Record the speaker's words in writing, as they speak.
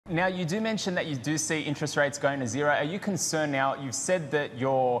Now, you do mention that you do see interest rates going to zero. Are you concerned now? You've said that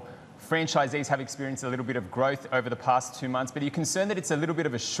your franchisees have experienced a little bit of growth over the past 2 months, but are you concerned that it's a little bit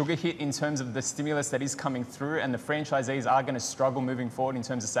of a sugar hit in terms of the stimulus that is coming through and the franchisees are going to struggle moving forward in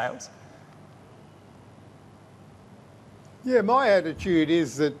terms of sales? Yeah, my attitude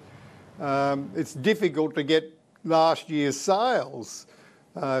is that it's difficult to get last year's sales.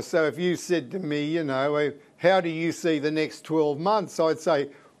 So if you said to me, you know, how do you see the next 12 months? I'd say,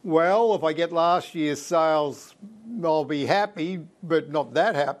 well, if I get last year's sales, I'll be happy, but not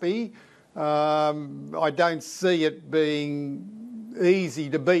that happy. I don't see it being easy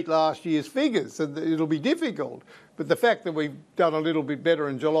to beat last year's figures. It'll be difficult. But the fact that we've done a little bit better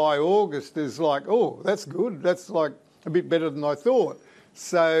in July, August is like, oh, that's good. That's like a bit better than I thought.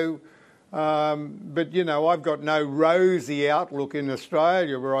 So, but, you know, I've got no rosy outlook in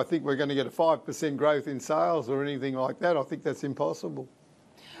Australia where I think we're going to get a 5% growth in sales or anything like that. I think that's impossible.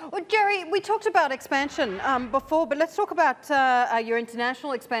 Well, Gerry, we talked about expansion before, but let's talk about your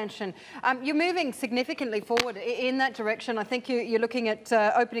international expansion. You're moving significantly forward in that direction. I think you're looking at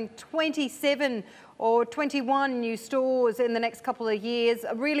opening 27 or 21 new stores in the next couple of years,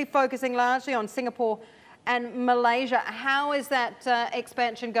 really focusing largely on Singapore and Malaysia. How is that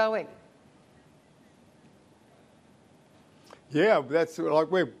expansion going? Yeah, that's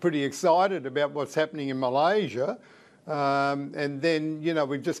like we're pretty excited about what's happening in Malaysia. And then, you know,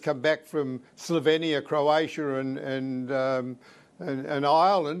 we've just come back from Slovenia, Croatia and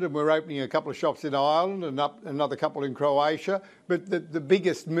Ireland, and we're opening a couple of shops in Ireland and another couple in Croatia. But the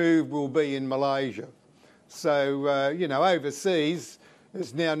biggest move will be in Malaysia. So, you know, overseas,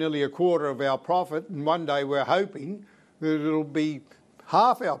 it's now nearly a quarter of our profit, and one day we're hoping that it'll be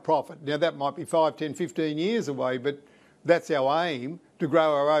half our profit. Now, that might be 5, 10, 15 years away, but that's our aim, to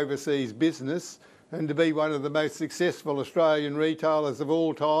grow our overseas business and to be one of the most successful Australian retailers of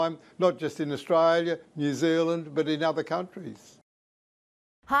all time, not just in Australia, New Zealand, but in other countries.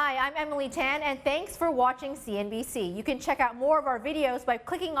 Hi, I'm Emily Tan, and thanks for watching CNBC. You can check out more of our videos by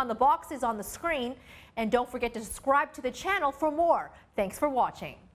clicking on the boxes on the screen, and don't forget to subscribe to the channel for more. Thanks for watching.